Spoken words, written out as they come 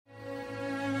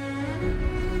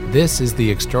This is The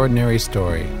Extraordinary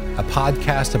Story, a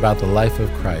podcast about the life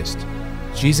of Christ.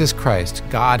 Jesus Christ,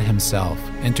 God Himself,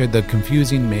 entered the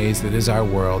confusing maze that is our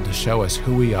world to show us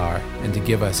who we are and to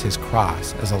give us His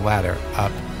cross as a ladder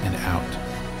up and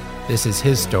out. This is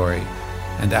His story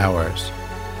and ours,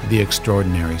 The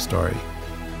Extraordinary Story.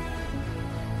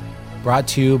 Brought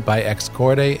to you by Ex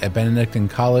Corde at Benedictine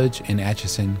College in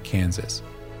Atchison, Kansas.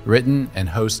 Written and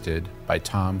hosted by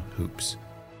Tom Hoops.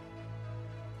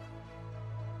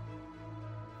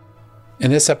 In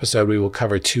this episode, we will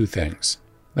cover two things: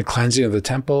 the cleansing of the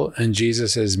temple and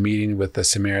Jesus' meeting with the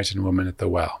Samaritan woman at the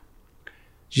well.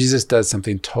 Jesus does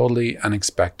something totally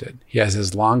unexpected. He has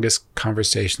his longest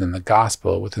conversation in the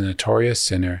gospel with a notorious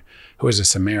sinner who is a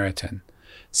Samaritan,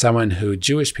 someone who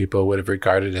Jewish people would have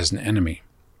regarded as an enemy.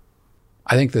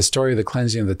 I think the story of the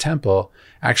cleansing of the temple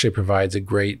actually provides a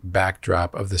great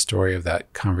backdrop of the story of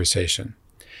that conversation.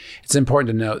 It's important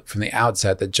to note from the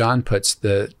outset that John puts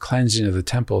the cleansing of the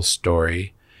temple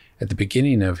story at the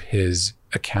beginning of his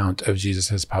account of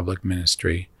Jesus' public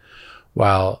ministry,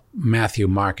 while Matthew,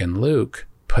 Mark, and Luke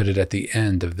put it at the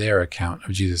end of their account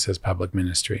of Jesus' public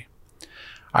ministry.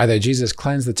 Either Jesus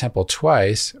cleansed the temple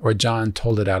twice, or John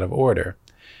told it out of order.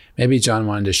 Maybe John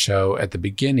wanted to show at the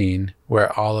beginning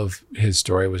where all of his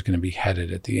story was going to be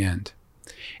headed at the end.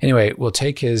 Anyway, we'll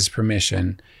take his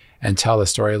permission and tell the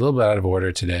story a little bit out of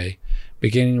order today,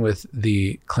 beginning with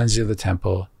the cleansing of the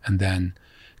temple and then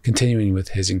continuing with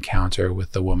his encounter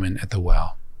with the woman at the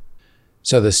well.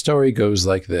 So the story goes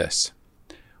like this.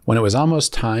 When it was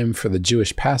almost time for the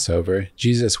Jewish Passover,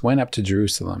 Jesus went up to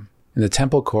Jerusalem. In the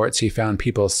temple courts, he found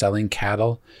people selling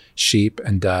cattle, sheep,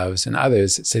 and doves, and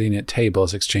others sitting at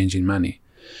tables exchanging money.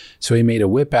 So he made a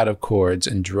whip out of cords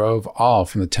and drove all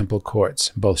from the temple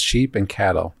courts, both sheep and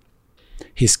cattle.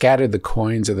 He scattered the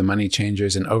coins of the money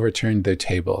changers and overturned their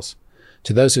tables.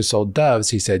 To those who sold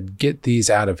doves, he said, "Get these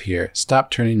out of here.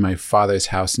 Stop turning my Father's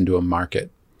house into a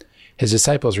market." His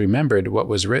disciples remembered what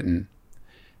was written,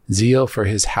 "Zeal for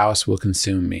his house will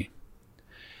consume me."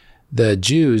 The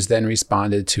Jews then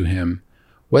responded to him,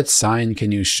 "What sign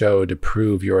can you show to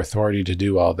prove your authority to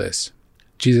do all this?"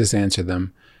 Jesus answered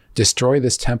them, "Destroy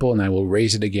this temple and I will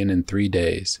raise it again in 3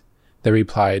 days." They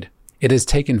replied, "It has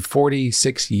taken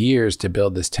 46 years to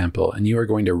build this temple, and you are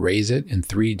going to raise it in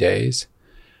 3 days?"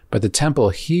 But the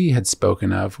temple he had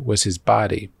spoken of was his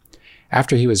body.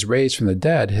 After he was raised from the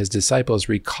dead, his disciples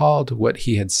recalled what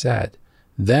he had said.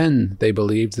 Then they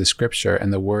believed the scripture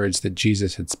and the words that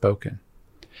Jesus had spoken.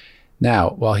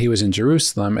 Now, while he was in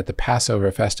Jerusalem at the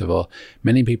Passover festival,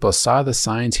 many people saw the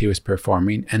signs he was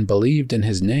performing and believed in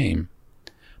his name.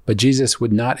 But Jesus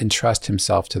would not entrust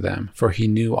himself to them, for he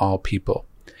knew all people.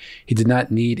 He did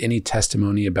not need any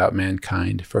testimony about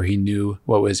mankind, for he knew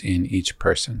what was in each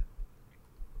person.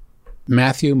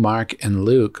 Matthew, Mark, and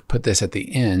Luke put this at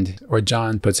the end, or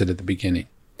John puts it at the beginning.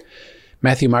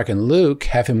 Matthew, Mark, and Luke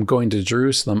have him going to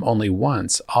Jerusalem only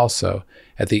once, also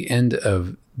at the end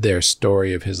of their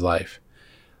story of his life.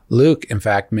 Luke, in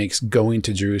fact, makes going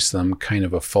to Jerusalem kind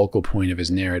of a focal point of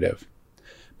his narrative.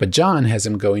 But John has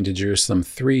him going to Jerusalem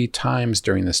 3 times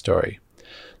during the story.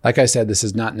 Like I said, this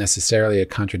is not necessarily a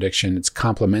contradiction. It's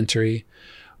complementary.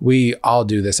 We all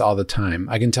do this all the time.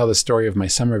 I can tell the story of my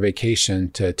summer vacation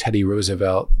to Teddy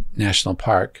Roosevelt National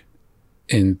Park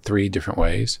in 3 different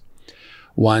ways.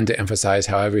 One, to emphasize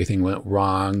how everything went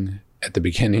wrong at the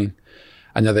beginning.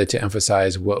 Another, to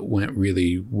emphasize what went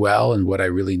really well and what I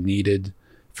really needed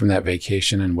from that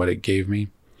vacation and what it gave me.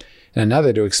 And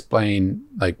another, to explain,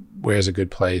 like, where's a good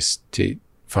place to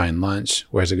find lunch,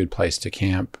 where's a good place to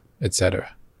camp,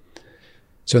 etc.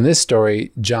 So in this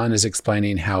story, John is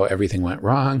explaining how everything went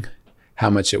wrong, how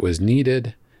much it was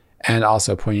needed, and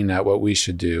also pointing out what we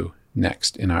should do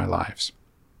next in our lives.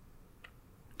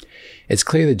 It's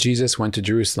clear that Jesus went to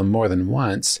Jerusalem more than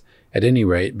once, at any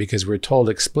rate, because we're told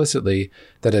explicitly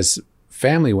that his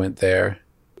family went there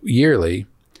yearly,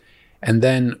 and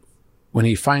then when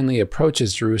he finally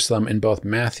approaches Jerusalem in both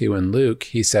Matthew and Luke,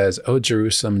 he says, "O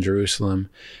Jerusalem, Jerusalem,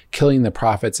 killing the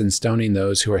prophets and stoning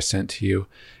those who are sent to you.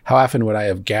 How often would I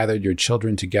have gathered your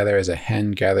children together as a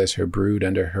hen gathers her brood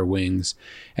under her wings,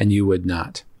 and you would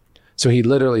not." So he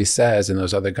literally says in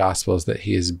those other gospels that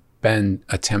he has been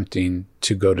attempting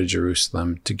to go to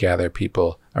Jerusalem to gather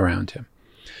people around him.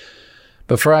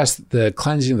 But for us, the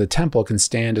cleansing of the temple can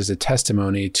stand as a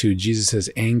testimony to Jesus'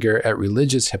 anger at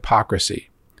religious hypocrisy,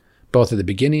 both at the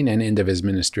beginning and end of his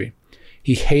ministry.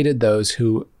 He hated those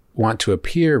who want to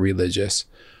appear religious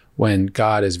when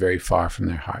God is very far from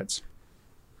their hearts.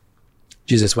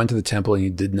 Jesus went to the temple and he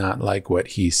did not like what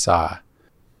he saw.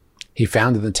 He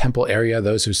found in the temple area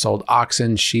those who sold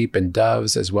oxen, sheep, and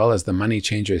doves, as well as the money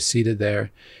changers seated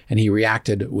there, and he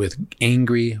reacted with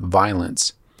angry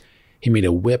violence. He made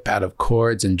a whip out of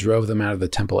cords and drove them out of the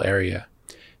temple area.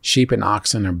 Sheep and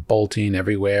oxen are bolting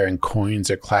everywhere, and coins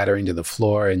are clattering to the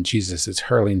floor, and Jesus is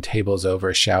hurling tables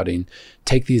over, shouting,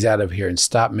 "Take these out of here and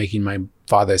stop making my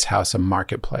Father's house a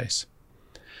marketplace."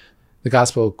 The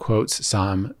Gospel quotes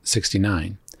Psalm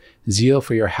 69, "Zeal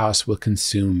for your house will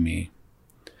consume me."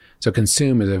 So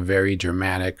consume is a very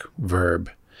dramatic verb.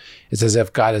 It's as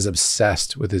if God is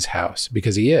obsessed with his house,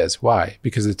 because he is. Why?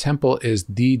 Because the temple is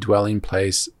the dwelling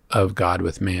place of God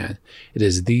with man. It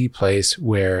is the place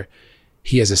where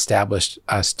he has established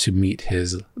us to meet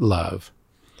his love.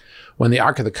 When the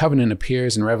Ark of the Covenant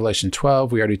appears in Revelation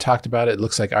 12, we already talked about it. It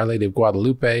looks like Our Lady of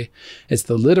Guadalupe. It's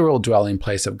the literal dwelling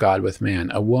place of God with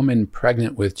man, a woman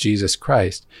pregnant with Jesus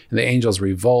Christ. And the angels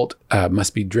revolt,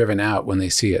 must be driven out when they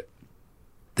see it.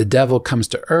 The devil comes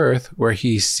to earth where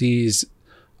he sees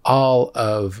all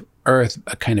of earth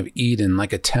a kind of Eden,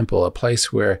 like a temple, a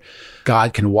place where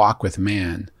God can walk with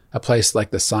man, a place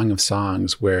like the Song of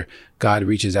Songs where God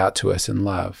reaches out to us in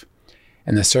love.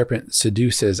 And the serpent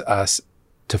seduces us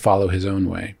to follow his own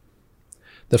way.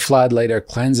 The flood later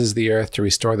cleanses the earth to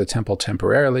restore the temple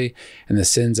temporarily, and the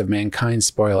sins of mankind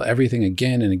spoil everything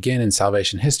again and again in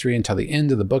salvation history until the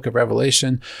end of the book of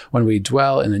Revelation, when we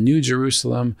dwell in the New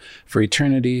Jerusalem for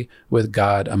eternity with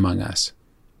God among us.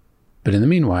 But in the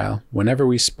meanwhile, whenever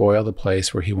we spoil the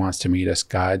place where he wants to meet us,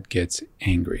 God gets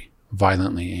angry,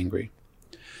 violently angry.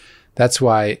 That's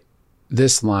why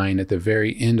this line at the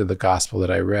very end of the gospel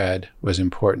that I read was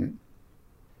important.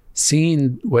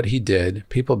 Seeing what he did,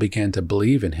 people began to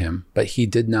believe in him, but he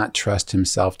did not trust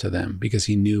himself to them because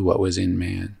he knew what was in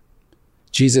man.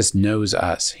 Jesus knows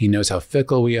us. He knows how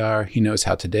fickle we are. He knows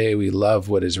how today we love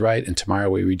what is right and tomorrow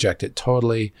we reject it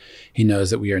totally. He knows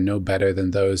that we are no better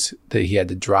than those that he had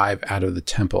to drive out of the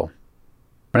temple.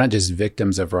 We're not just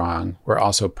victims of wrong, we're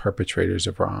also perpetrators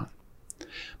of wrong.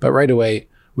 But right away,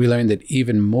 we learn that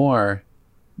even more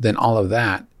than all of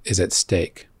that is at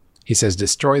stake. He says,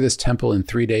 "Destroy this temple in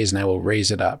 3 days and I will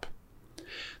raise it up."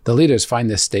 The leaders find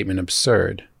this statement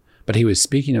absurd, but he was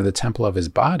speaking of the temple of his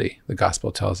body, the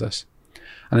gospel tells us.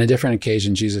 On a different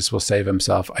occasion, Jesus will say of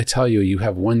himself, "I tell you, you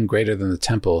have one greater than the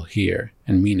temple here,"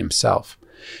 and mean himself.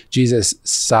 Jesus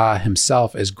saw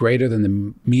himself as greater than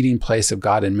the meeting place of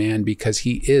God and man because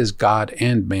he is God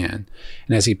and man.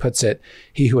 And as he puts it,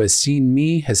 "He who has seen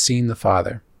me has seen the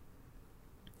Father."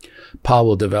 Paul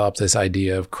will develop this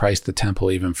idea of Christ the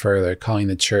temple even further, calling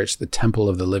the church the temple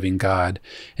of the living God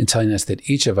and telling us that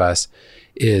each of us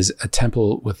is a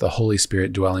temple with the Holy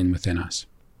Spirit dwelling within us.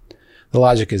 The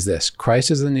logic is this: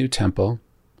 Christ is the new temple.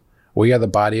 We are the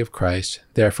body of Christ.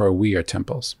 Therefore, we are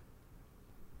temples.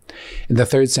 In the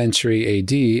 3rd century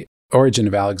AD, Origen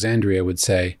of Alexandria would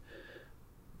say,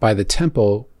 "By the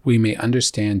temple, we may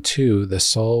understand too the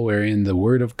soul wherein the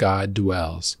word of God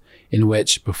dwells, in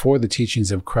which, before the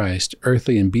teachings of Christ,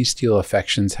 earthly and bestial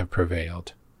affections have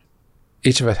prevailed."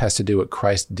 Each of us has to do what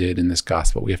Christ did in this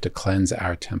gospel. We have to cleanse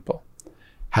our temple.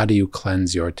 How do you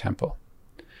cleanse your temple?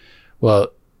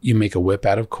 Well, you make a whip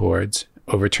out of cords,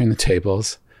 overturn the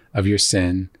tables of your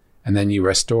sin, and then you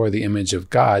restore the image of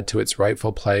God to its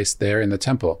rightful place there in the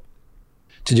temple.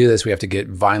 To do this, we have to get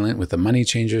violent with the money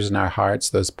changers in our hearts,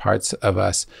 those parts of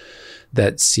us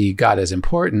that see God as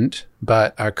important,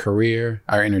 but our career,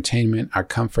 our entertainment, our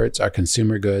comforts, our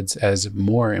consumer goods as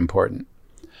more important.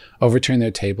 Overturn their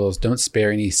tables. Don't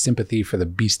spare any sympathy for the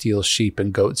bestial sheep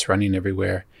and goats running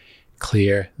everywhere.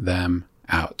 Clear them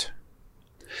out.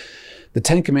 The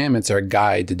 10 Commandments are a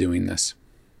guide to doing this.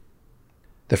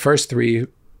 The first 3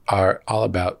 are all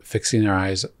about fixing our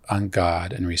eyes on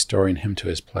God and restoring him to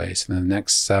his place. And the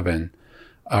next 7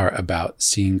 are about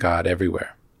seeing God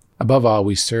everywhere. Above all,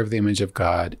 we serve the image of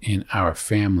God in our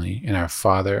family, in our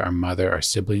father, our mother, our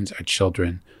siblings, our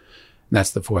children. And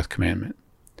that's the 4th commandment.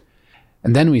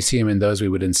 And then we see him in those we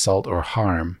would insult or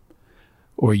harm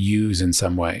or use in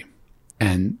some way.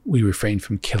 And we refrain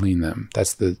from killing them.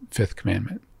 That's the 5th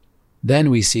commandment.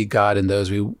 Then we see God in those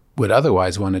we would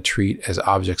otherwise want to treat as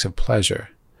objects of pleasure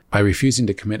by refusing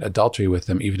to commit adultery with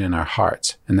them even in our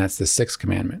hearts. And that's the 6th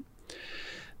commandment.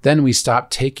 Then we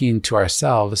stop taking to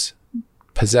ourselves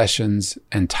possessions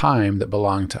and time that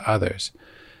belong to others.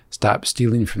 Stop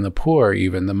stealing from the poor,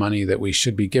 even the money that we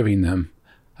should be giving them,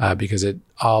 because it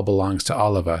all belongs to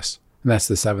all of us. And that's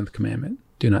the 7th commandment.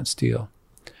 Do not steal.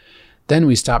 Then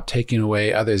we stop taking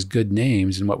away others' good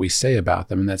names and what we say about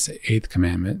them. And that's the 8th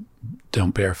commandment.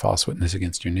 Don't bear false witness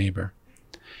against your neighbor.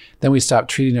 Then we stop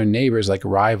treating our neighbors like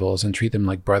rivals and treat them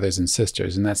like brothers and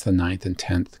sisters. And that's the 9th and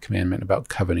 10th commandment about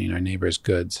coveting our neighbor's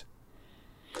goods.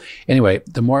 Anyway,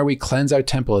 the more we cleanse our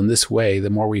temple in this way, the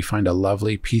more we find a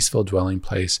lovely, peaceful dwelling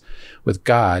place with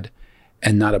God,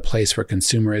 and not a place where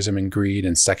consumerism and greed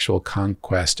and sexual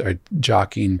conquest are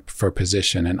jockeying for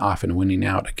position and often winning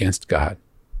out against God.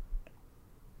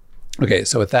 Okay,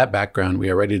 so with that background, we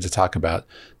are ready to talk about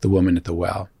the woman at the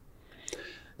well.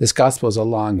 This gospel is a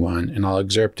long one, and I'll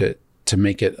excerpt it to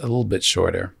make it a little bit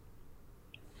shorter.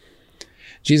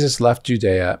 Jesus left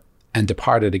Judea and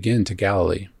departed again to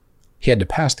Galilee. He had to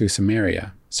pass through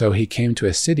Samaria, so he came to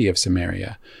a city of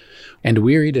Samaria. And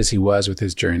wearied as he was with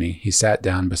his journey, he sat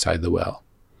down beside the well.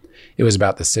 It was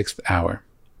about the 6th hour.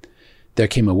 There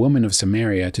came a woman of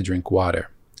Samaria to drink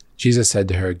water. Jesus said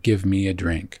to her, "Give me a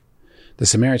drink." The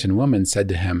Samaritan woman said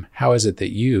to him, "How is it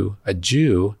that you, a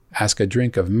Jew, ask a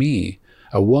drink of me,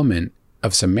 a woman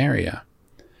of Samaria?"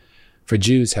 For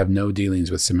Jews have no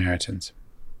dealings with Samaritans.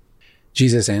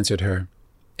 Jesus answered her,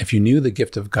 "If you knew the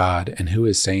gift of God and who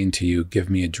is saying to you, 'Give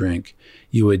me a drink,'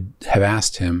 you would have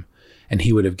asked him, and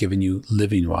he would have given you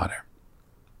living water."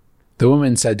 The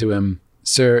woman said to him,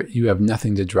 "Sir, you have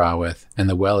nothing to draw with, and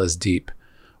the well is deep.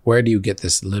 Where do you get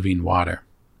this living water?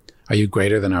 Are you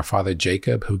greater than our father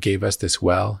Jacob, who gave us this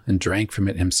well and drank from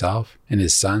it himself, and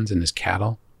his sons and his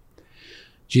cattle?"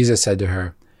 Jesus said to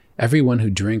her, "Everyone who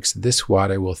drinks this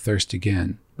water will thirst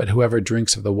again, but whoever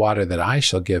drinks of the water that I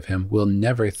shall give him will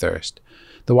never thirst.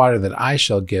 The water that I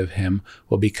shall give him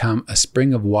will become a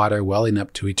spring of water welling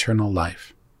up to eternal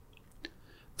life."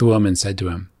 The woman said to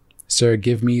him, "Sir,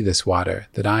 give me this water,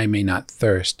 that I may not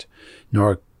thirst,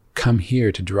 nor come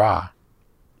here to draw."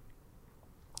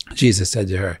 Jesus said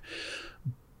to her,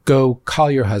 "Go,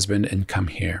 call your husband and come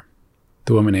here."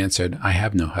 The woman answered, "I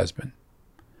have no husband."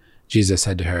 Jesus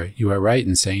said to her, "You are right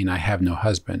in saying, 'I have no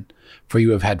husband,' for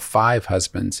you have had 5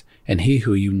 husbands, and he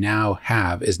who you now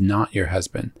have is not your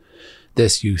husband.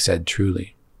 This you said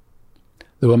truly."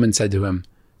 The woman said to him,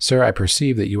 "Sir, I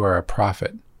perceive that you are a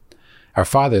prophet. Our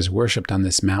fathers worshipped on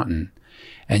this mountain,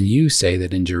 and you say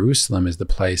that in Jerusalem is the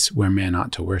place where man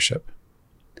ought to worship."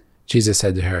 Jesus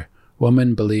said to her,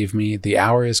 "Woman, believe me, the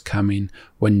hour is coming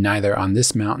when neither on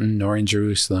this mountain nor in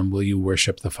Jerusalem will you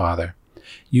worship the Father.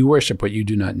 You worship what you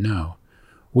do not know.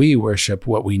 We worship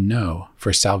what we know,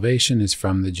 for salvation is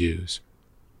from the Jews."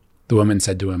 The woman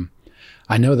said to him,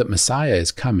 "I know that Messiah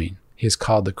is coming. He is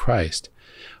called the Christ.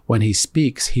 When he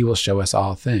speaks, he will show us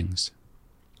all things."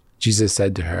 Jesus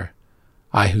said to her,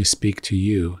 "I who speak to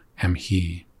you am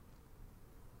he."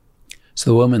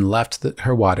 So the woman left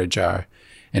her water jar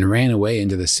and ran away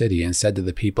into the city and said to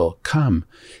the people, "Come,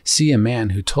 see a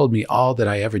man who told me all that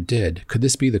I ever did. Could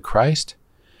this be the Christ?"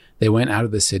 They went out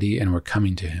of the city and were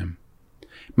coming to him.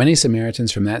 Many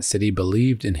Samaritans from that city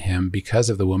believed in him because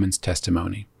of the woman's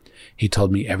testimony. "He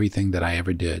told me everything that I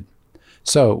ever did."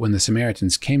 So when the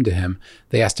Samaritans came to him,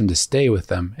 they asked him to stay with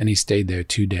them, and he stayed there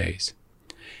 2 days.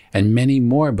 And many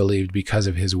more believed because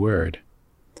of his word.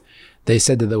 They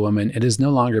said to the woman, "It is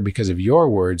no longer because of your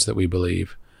words that we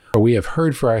believe, for we have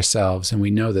heard for ourselves, and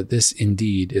we know that this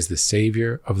indeed is the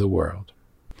Savior of the world."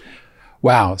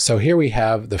 Wow, so here we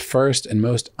have the first and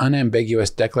most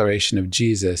unambiguous declaration of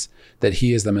Jesus that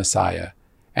he is the Messiah.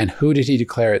 And who did he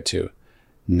declare it to?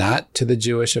 Not to the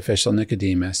Jewish official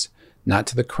Nicodemus, not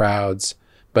to the crowds,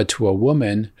 but to a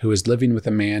woman who is living with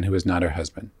a man who is not her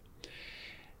husband.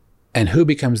 And who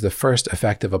becomes the first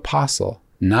effective apostle?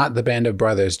 Not the band of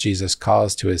brothers Jesus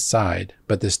calls to his side,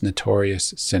 but this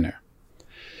notorious sinner.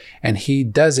 And he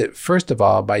does it, first of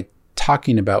all, by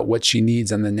talking about what she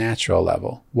needs on the natural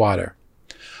level, water.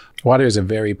 Water is a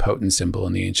very potent symbol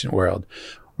in the ancient world,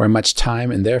 where much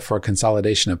time and therefore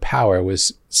consolidation of power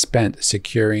was spent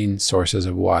securing sources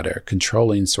of water,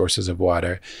 controlling sources of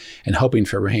water, and hoping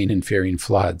for rain and fearing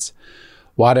floods.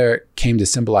 Water came to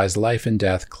symbolize life and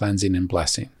death, cleansing and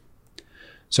blessing.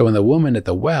 So when the woman at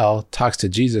the well talks to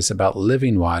Jesus about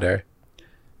living water,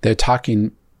 they're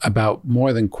talking about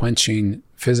more than quenching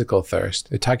physical thirst.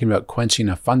 They're talking about quenching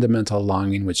a fundamental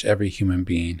longing which every human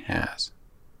being has.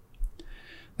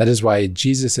 That is why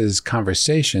Jesus'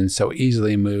 conversation so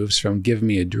easily moves from "give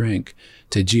me a drink"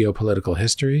 to geopolitical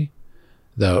history,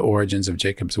 the origins of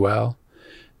Jacob's well,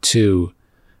 to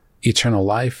eternal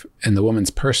life and the woman's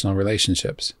personal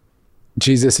relationships.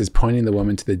 Jesus is pointing the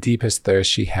woman to the deepest thirst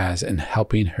she has and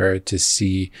helping her to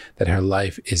see that her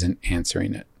life isn't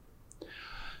answering it.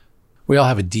 We all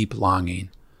have a deep longing,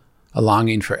 a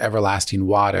longing for everlasting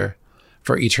water,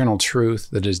 for eternal truth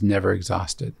that is never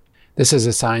exhausted. This is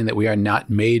a sign that we are not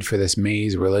made for this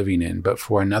maze we're living in, but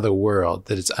for another world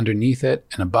that is underneath it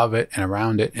and above it and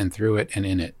around it and through it and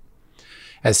in it.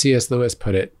 As C.S. Lewis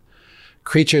put it,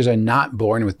 creatures are not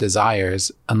born with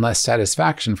desires unless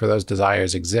satisfaction for those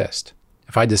desires exist.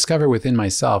 If I discover within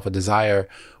myself a desire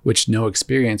which no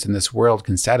experience in this world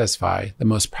can satisfy, the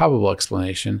most probable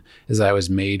explanation is that I was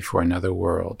made for another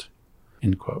world."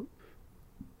 End quote.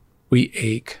 We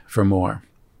ache for more,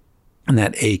 and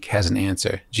that ache has an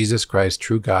answer. Jesus Christ,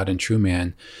 true God and true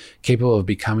man, capable of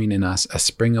becoming in us a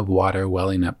spring of water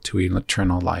welling up to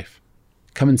eternal life.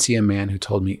 "Come and see a man who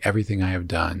told me everything I have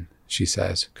done," she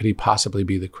says. Could he possibly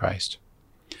be the Christ?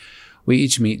 We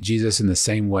each meet Jesus in the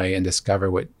same way and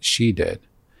discover what she did.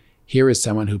 Here is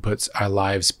someone who puts our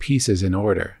lives' pieces in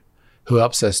order, who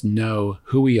helps us know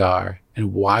who we are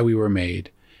and why we were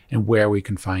made and where we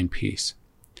can find peace.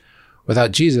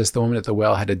 Without Jesus, the woman at the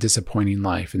well had a disappointing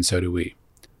life, and so do we.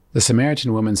 The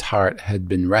Samaritan woman's heart had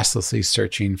been restlessly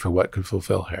searching for what could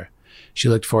fulfill her. She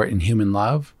looked for it in human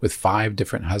love, with 5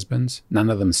 different husbands,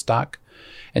 none of them stuck,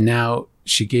 and now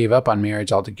she gave up on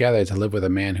marriage altogether to live with a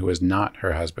man who was not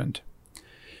her husband.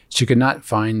 She could not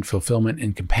find fulfillment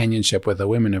in companionship with the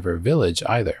women of her village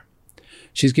either.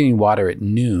 She's getting water at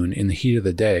noon in the heat of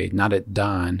the day, not at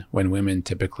dawn when women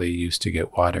typically used to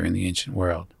get water in the ancient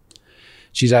world.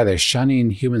 She's either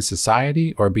shunning human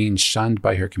society or being shunned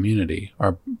by her community,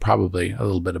 or probably a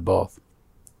little bit of both.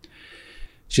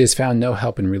 She has found no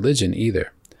help in religion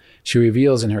either. She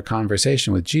reveals in her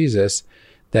conversation with Jesus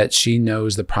that she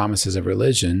knows the promises of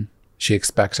religion. She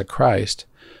expects a Christ.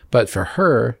 But for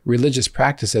her, religious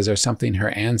practices are something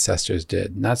her ancestors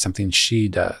did, not something she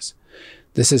does.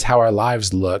 This is how our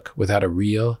lives look without a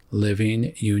real,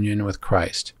 living union with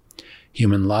Christ.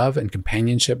 Human love and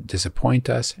companionship disappoint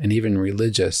us, and even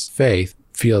religious faith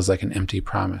feels like an empty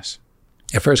promise.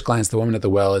 At first glance, the woman at the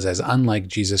well is as unlike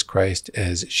Jesus Christ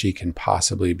as she can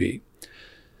possibly be.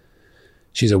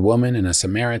 She's a woman and a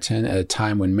Samaritan at a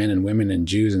time when men and women and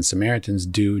Jews and Samaritans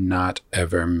do not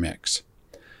ever mix.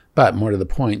 But more to the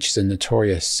point, she's a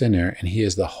notorious sinner, and he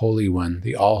is the Holy One,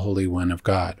 the All-Holy One of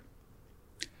God.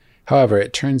 However,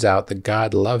 it turns out that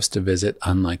God loves to visit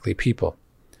unlikely people.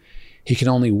 He can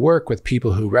only work with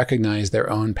people who recognize their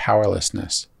own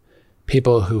powerlessness,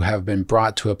 people who have been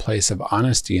brought to a place of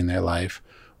honesty in their life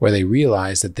where they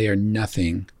realize that they are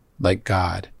nothing like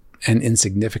God and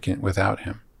insignificant without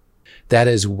him. That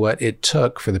is what it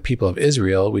took for the people of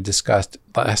Israel, we discussed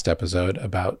last episode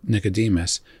about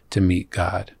Nicodemus, to meet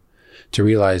God, to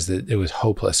realize that it was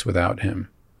hopeless without him,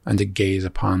 and to gaze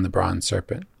upon the bronze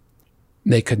serpent.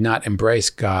 They could not embrace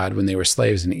God when they were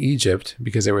slaves in Egypt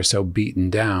because they were so beaten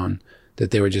down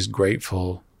that they were just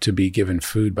grateful to be given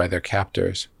food by their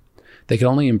captors. They could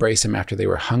only embrace him after they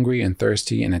were hungry and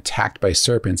thirsty and attacked by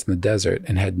serpents in the desert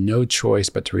and had no choice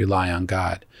but to rely on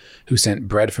God, who sent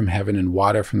bread from heaven and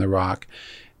water from the rock,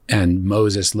 and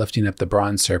Moses lifting up the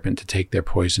bronze serpent to take their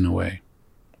poison away.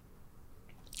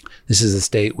 This is the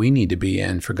state we need to be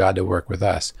in for God to work with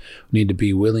us. We need to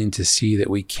be willing to see that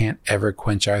we can't ever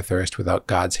quench our thirst without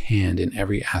God's hand in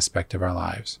every aspect of our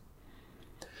lives.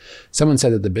 Someone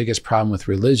said that the biggest problem with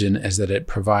religion is that it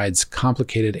provides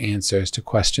complicated answers to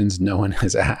questions no one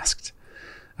has asked.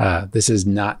 This is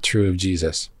not true of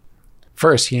Jesus.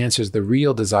 First, he answers the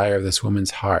real desire of this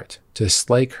woman's heart, to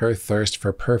slake her thirst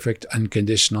for perfect,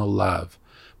 unconditional love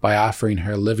by offering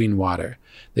her living water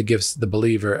that gives the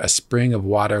believer a spring of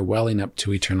water welling up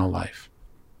to eternal life.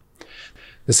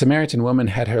 The Samaritan woman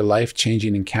had her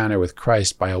life-changing encounter with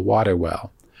Christ by a water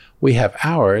well. We have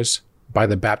ours by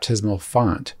the baptismal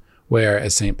font, where,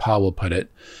 as St. Paul will put it,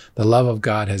 the love of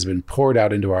God has been poured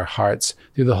out into our hearts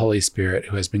through the Holy Spirit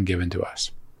who has been given to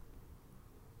us.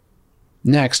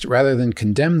 Next, rather than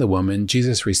condemn the woman,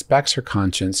 Jesus respects her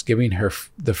conscience, giving her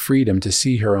the freedom to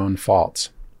see her own faults.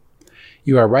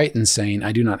 "You are right in saying,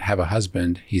 'I do not have a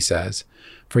husband,' he says,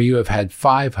 'for you have had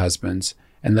 5 husbands,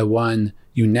 and the one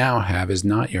you now have is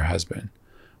not your husband.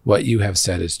 What you have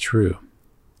said is true.'"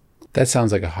 That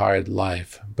sounds like a hard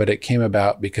life, but it came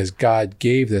about because God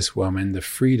gave this woman the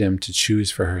freedom to choose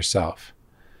for herself.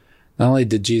 Not only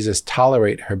did Jesus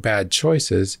tolerate her bad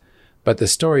choices, but the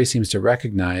story seems to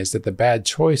recognize that the bad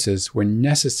choices were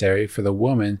necessary for the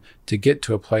woman to get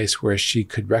to a place where she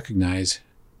could recognize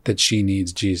that she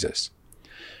needs Jesus.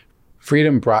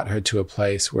 Freedom brought her to a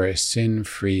place where a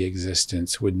sin-free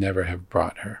existence would never have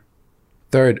brought her.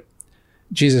 Third,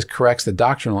 Jesus corrects the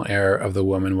doctrinal error of the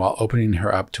woman while opening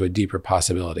her up to a deeper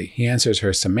possibility. He answers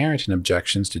her Samaritan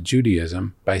objections to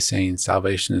Judaism by saying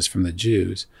salvation is from the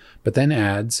Jews, but then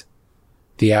adds,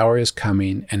 "The hour is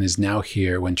coming and is now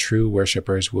here when true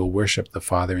worshipers will worship the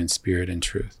Father in spirit and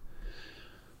truth."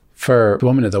 For the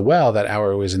woman at the well, that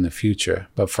hour was in the future,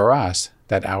 but for us,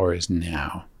 that hour is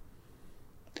now.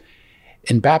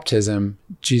 In baptism,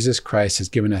 Jesus Christ has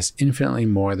given us infinitely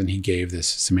more than he gave this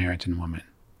Samaritan woman.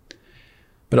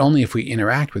 but only if we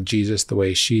interact with Jesus the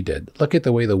way she did. Look at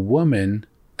the way the woman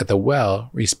at the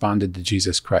well responded to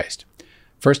Jesus Christ.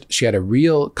 First, she had a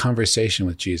real conversation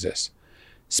with Jesus,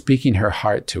 speaking her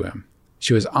heart to him.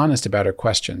 She was honest about her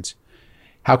questions.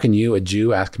 How can you, a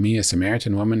Jew, ask me, a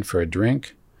Samaritan woman, for a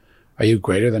drink? Are you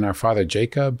greater than our father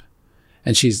Jacob?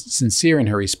 And she's sincere in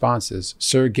her responses.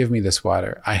 Sir, give me this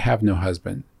water. I have no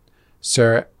husband.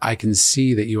 Sir, I can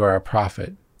see that you are a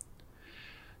prophet.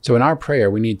 So in our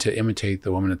prayer, we need to imitate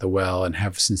the woman at the well and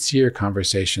have sincere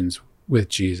conversations with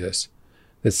Jesus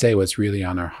that say what's really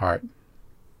on our heart.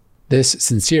 This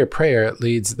sincere prayer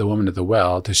leads the woman at the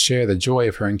well to share the joy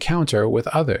of her encounter with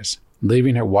others.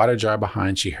 Leaving her water jar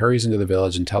behind, she hurries into the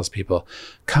village and tells people,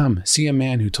 "Come, see a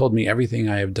man who told me everything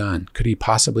I have done. Could he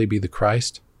possibly be the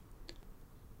Christ?"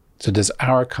 So does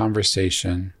our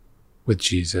conversation with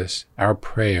Jesus, our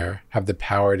prayer, have the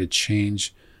power to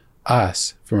change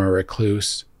us from a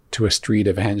recluse to a street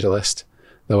evangelist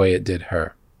the way it did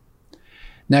her?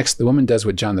 Next, the woman does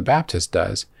what John the Baptist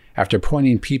does. After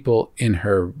pointing people in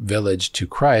her village to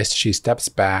Christ, she steps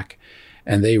back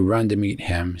and they run to meet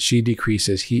him. She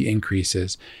decreases, he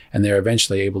increases, and they're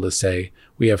eventually able to say,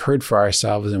 "We have heard for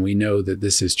ourselves and we know that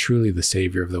this is truly the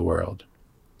Savior of the world."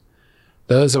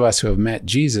 Those of us who have met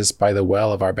Jesus by the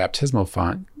well of our baptismal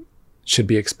font should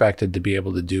be expected to be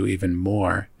able to do even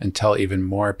more and tell even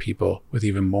more people with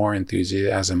even more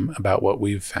enthusiasm about what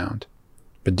we've found.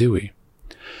 But do we?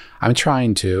 I'm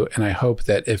trying to, and I hope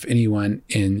that if anyone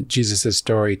in Jesus'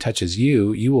 story touches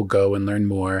you, you will go and learn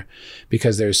more,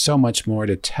 because there's so much more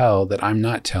to tell that I'm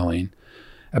not telling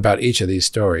about each of these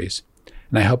stories.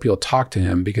 And I hope you'll talk to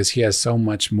him, because he has so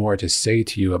much more to say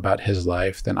to you about his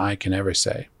life than I can ever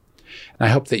say. And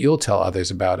I hope that you'll tell others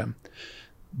about him.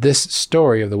 This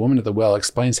story of the woman at the well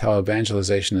explains how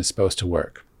evangelization is supposed to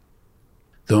work.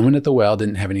 The woman at the well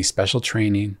didn't have any special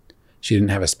training. She didn't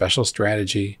have a special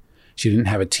strategy. She didn't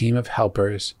have a team of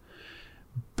helpers,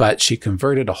 but she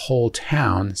converted a whole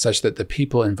town such that the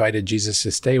people invited Jesus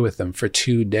to stay with them for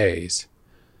 2 days.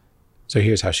 So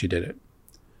here's how she did it.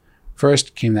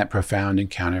 First came that profound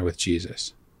encounter with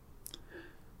Jesus.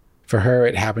 For her,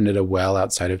 it happened at a well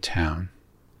outside of town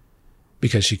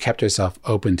because she kept herself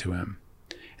open to him.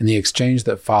 In the exchange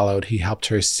that followed, he helped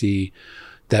her see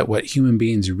that what human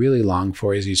beings really long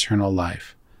for is eternal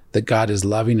life, that God is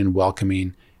loving and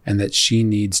welcoming, and that she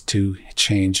needs to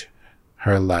change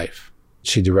her life.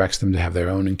 She directs them to have their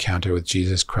own encounter with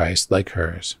Jesus Christ like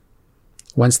hers.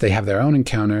 Once they have their own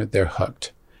encounter, they're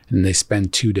hooked, and they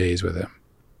spend 2 days with him.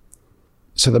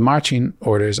 So the marching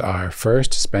orders are,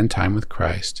 first, spend time with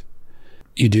Christ.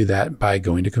 You do that by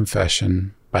going to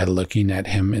confession, by looking at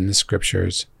him in the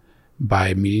scriptures,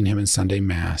 by meeting him in Sunday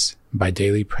Mass, by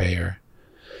daily prayer.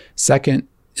 Second,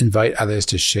 invite others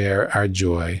to share our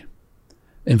joy.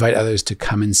 Invite others to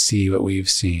come and see what we've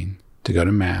seen, to go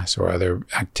to Mass or other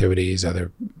activities,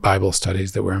 other Bible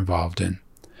studies that we're involved in.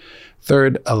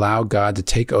 Third, allow God to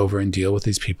take over and deal with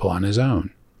these people on his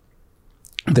own.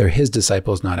 They're his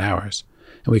disciples, not ours.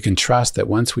 And we can trust that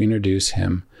once we introduce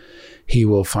him, he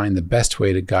will find the best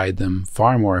way to guide them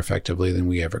far more effectively than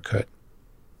we ever could.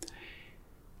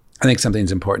 I think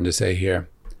something's important to say here.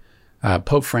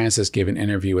 Pope Francis gave an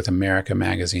interview with America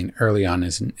magazine early on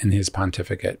in his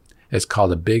pontificate. It's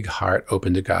called A Big Heart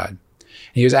Open to God.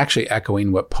 And he was actually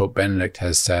echoing what Pope Benedict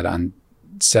has said on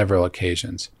several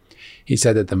occasions. He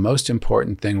said that the most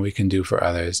important thing we can do for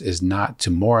others is not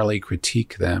to morally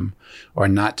critique them or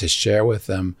not to share with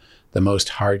them the most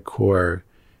hardcore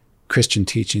Christian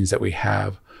teachings that we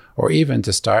have, or even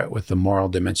to start with the moral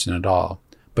dimension at all,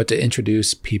 but to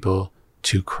introduce people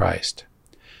to Christ.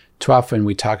 Too often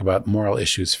we talk about moral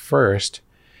issues first,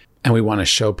 and we want to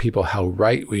show people how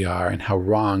right we are and how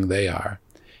wrong they are.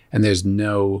 And there's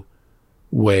no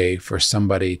way for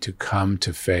somebody to come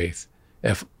to faith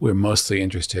if we're mostly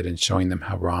interested in showing them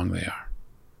how wrong they are.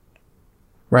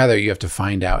 Rather, you have to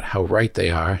find out how right they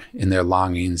are in their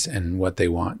longings and what they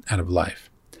want out of life.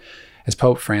 As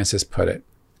Pope Francis put it,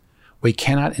 we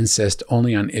cannot insist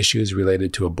only on issues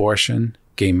related to abortion,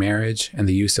 gay marriage, and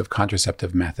the use of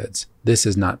contraceptive methods. This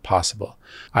is not possible.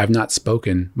 I have not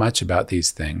spoken much about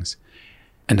these things,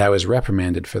 and I was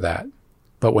reprimanded for that.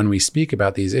 But when we speak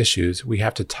about these issues, we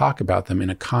have to talk about them in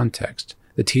a context.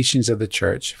 The teachings of the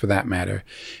Church, for that matter,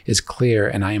 is clear,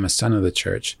 and I am a son of the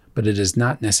Church, but it is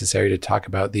not necessary to talk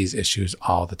about these issues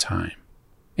all the time."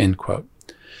 End quote.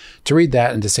 To read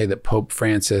that and to say that Pope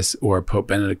Francis or Pope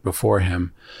Benedict before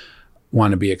him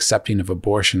want to be accepting of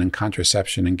abortion and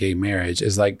contraception and gay marriage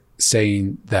is like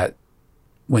saying that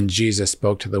when Jesus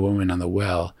spoke to the woman on the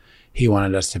well, he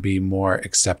wanted us to be more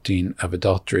accepting of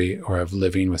adultery or of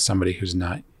living with somebody who's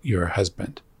not your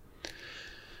husband.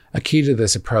 A key to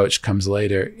this approach comes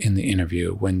later in the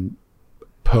interview when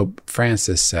Pope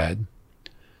Francis said,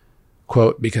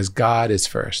 quote, "Because God is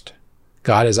first.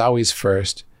 God is always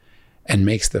first and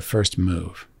makes the first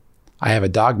move. I have a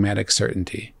dogmatic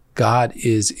certainty. God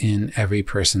is in every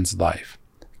person's life.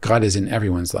 God is in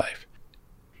everyone's life.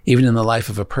 Even in the life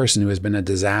of a person who has been a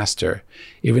disaster,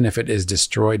 even if it is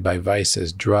destroyed by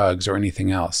vices, drugs, or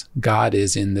anything else, God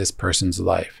is in this person's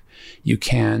life.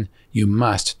 You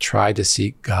must try to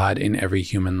seek God in every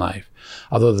human life.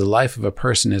 Although the life of a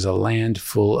person is a land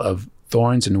full of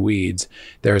thorns and weeds,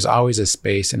 there is always a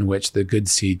space in which the good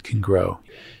seed can grow.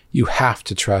 You have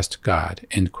to trust God,"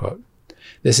 end quote.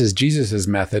 This is Jesus'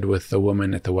 method with the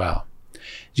woman at the well.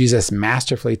 Jesus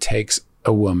masterfully takes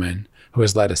a woman who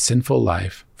has led a sinful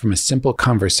life from a simple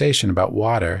conversation about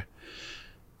water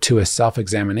to a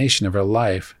self-examination of her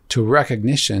life to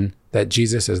recognition that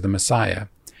Jesus is the Messiah.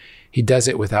 He does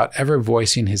it without ever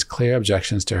voicing his clear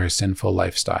objections to her sinful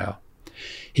lifestyle.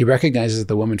 He recognizes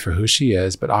the woman for who she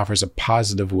is, but offers a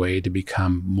positive way to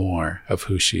become more of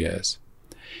who she is.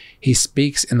 He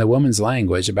speaks in the woman's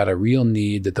language about a real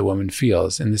need that the woman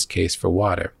feels, in this case for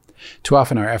water. Too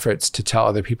often our efforts to tell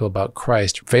other people about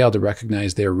Christ fail to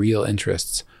recognize their real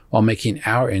interests, while making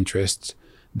our interests,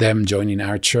 them joining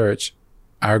our church,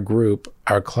 our group,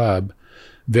 our club,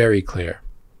 very clear.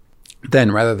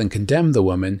 Then, rather than condemn the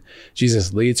woman,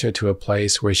 Jesus leads her to a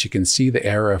place where she can see the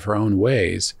error of her own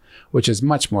ways, which is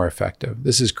much more effective.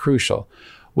 This is crucial.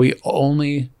 We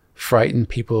only frighten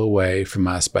people away from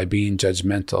us by being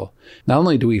judgmental. Not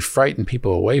only do we frighten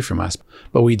people away from us,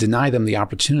 but we deny them the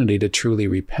opportunity to truly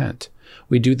repent.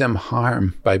 We do them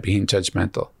harm by being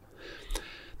judgmental.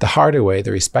 The harder way,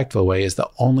 the respectful way, is the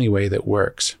only way that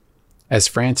works. As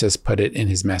Francis put it in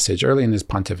his message early in his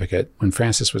pontificate, when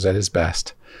Francis was at his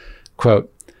best,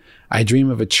 quote, "I dream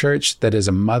of a church that is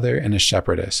a mother and a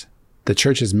shepherdess. The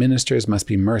church's ministers must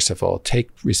be merciful,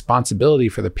 take responsibility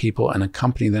for the people, and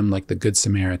accompany them like the Good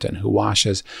Samaritan who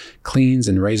washes, cleans,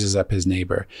 and raises up his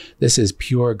neighbor. This is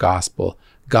pure gospel.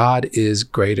 God is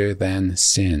greater than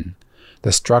sin.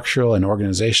 The structural and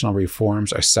organizational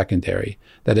reforms are secondary.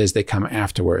 That is, they come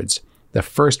afterwards. The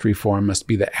first reform must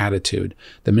be the attitude.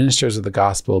 The ministers of the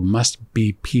gospel must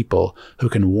be people who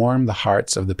can warm the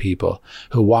hearts of the people,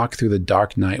 who walk through the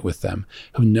dark night with them,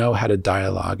 who know how to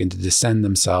dialogue and to descend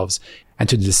themselves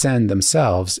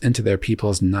into their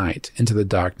people's night, into the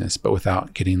darkness, but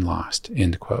without getting lost,"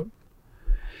 end quote.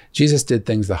 Jesus did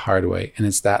things the hard way, and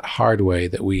it's that hard way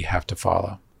that we have to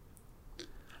follow.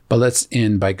 But let's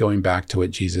end by going back to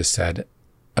what Jesus said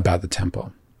about the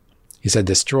temple. He said,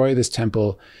 "Destroy this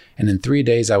temple, and in 3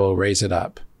 days I will raise it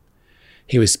up."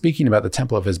 He was speaking about the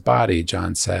temple of his body,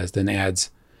 John says, then adds,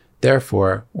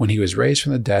 "Therefore, when he was raised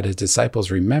from the dead, his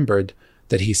disciples remembered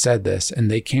that he said this,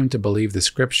 and they came to believe the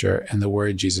scripture and the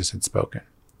word Jesus had spoken."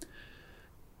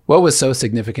 What was so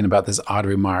significant about this odd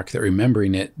remark that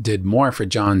remembering it did more for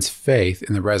John's faith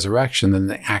in the resurrection than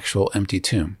the actual empty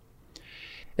tomb?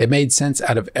 It made sense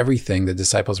out of everything the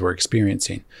disciples were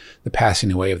experiencing, the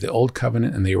passing away of the old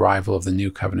covenant and the arrival of the new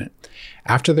covenant.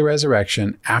 After the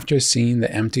resurrection, after seeing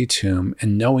the empty tomb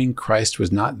and knowing Christ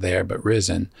was not there but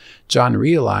risen, John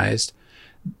realized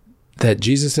that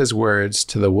Jesus' words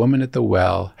to the woman at the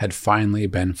well had finally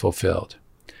been fulfilled.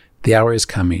 "The hour is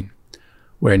coming,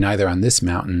 where neither on this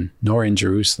mountain nor in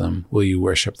Jerusalem will you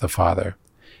worship the Father.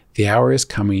 The hour is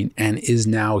coming and is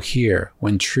now here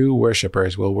when true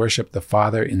worshipers will worship the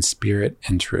Father in spirit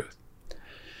and truth."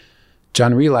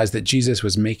 John realized that Jesus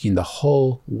was making the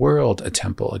whole world a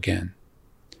temple again.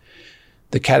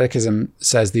 The Catechism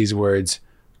says these words,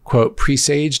 quote,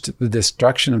 "presaged the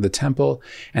destruction of the temple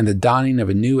and the dawning of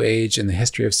a new age in the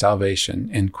history of salvation,"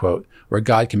 end quote, where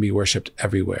God can be worshipped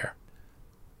everywhere.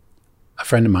 A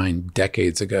friend of mine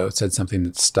decades ago said something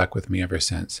that's stuck with me ever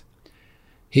since.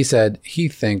 He said he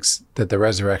thinks that the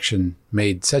resurrection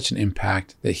made such an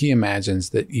impact that he imagines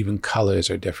that even colors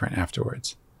are different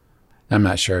afterwards. I'm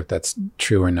not sure if that's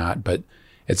true or not, but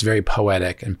it's very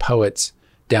poetic, and poets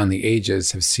down the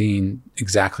ages have seen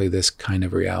exactly this kind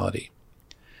of reality.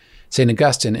 St.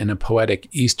 Augustine, in a poetic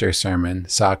Easter sermon,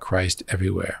 saw Christ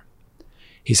everywhere.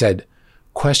 He said,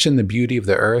 "Question the beauty of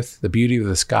the earth, the beauty of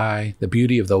the sky, the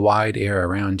beauty of the wide air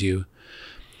around you.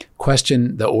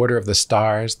 Question the order of the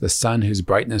stars, the sun whose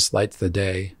brightness lights the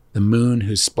day, the moon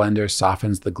whose splendor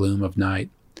softens the gloom of night.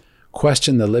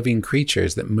 Question the living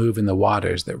creatures that move in the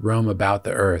waters, that roam about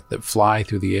the earth, that fly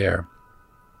through the air.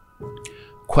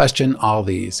 Question all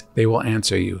these. They will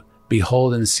answer you.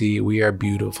 Behold and see, we are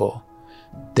beautiful.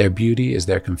 Their beauty is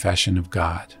their confession of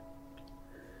God."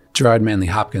 Gerard Manley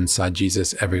Hopkins saw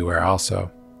Jesus everywhere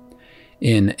also.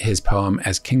 in his poem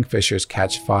As Kingfishers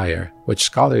Catch Fire, which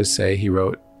scholars say he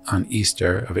wrote on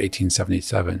Easter of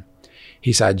 1877.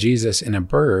 He saw Jesus in a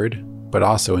bird, but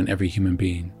also in every human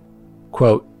being.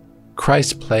 Quote,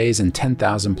 Christ plays in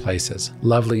 10,000 places,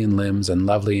 lovely in limbs and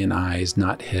lovely in eyes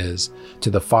not his, to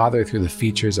the Father through the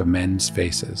features of men's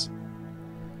faces.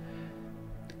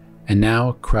 And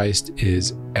now Christ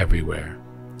is everywhere.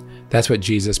 That's what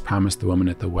Jesus promised the woman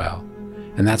at the well,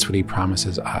 and that's what he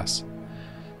promises us,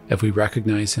 if we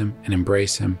recognize him and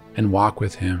embrace him and walk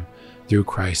with him through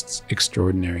Christ's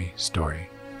extraordinary story.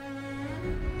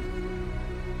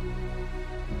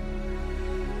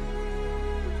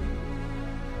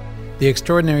 The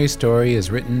Extraordinary Story is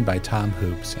written by Tom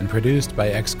Hoops and produced by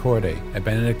Ex Corde at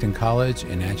Benedictine College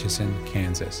in Atchison,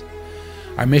 Kansas.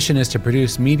 Our mission is to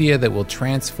produce media that will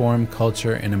transform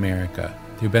culture in America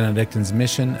through Benedictine's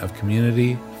mission of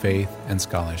community, faith, and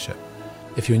scholarship.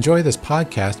 If you enjoy this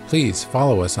podcast, please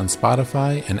follow us on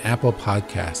Spotify and Apple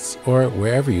Podcasts or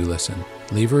wherever you listen.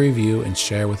 Leave a review and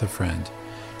share with a friend.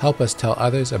 Help us tell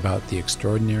others about the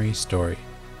extraordinary story.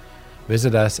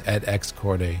 Visit us at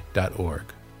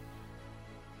excorde.org.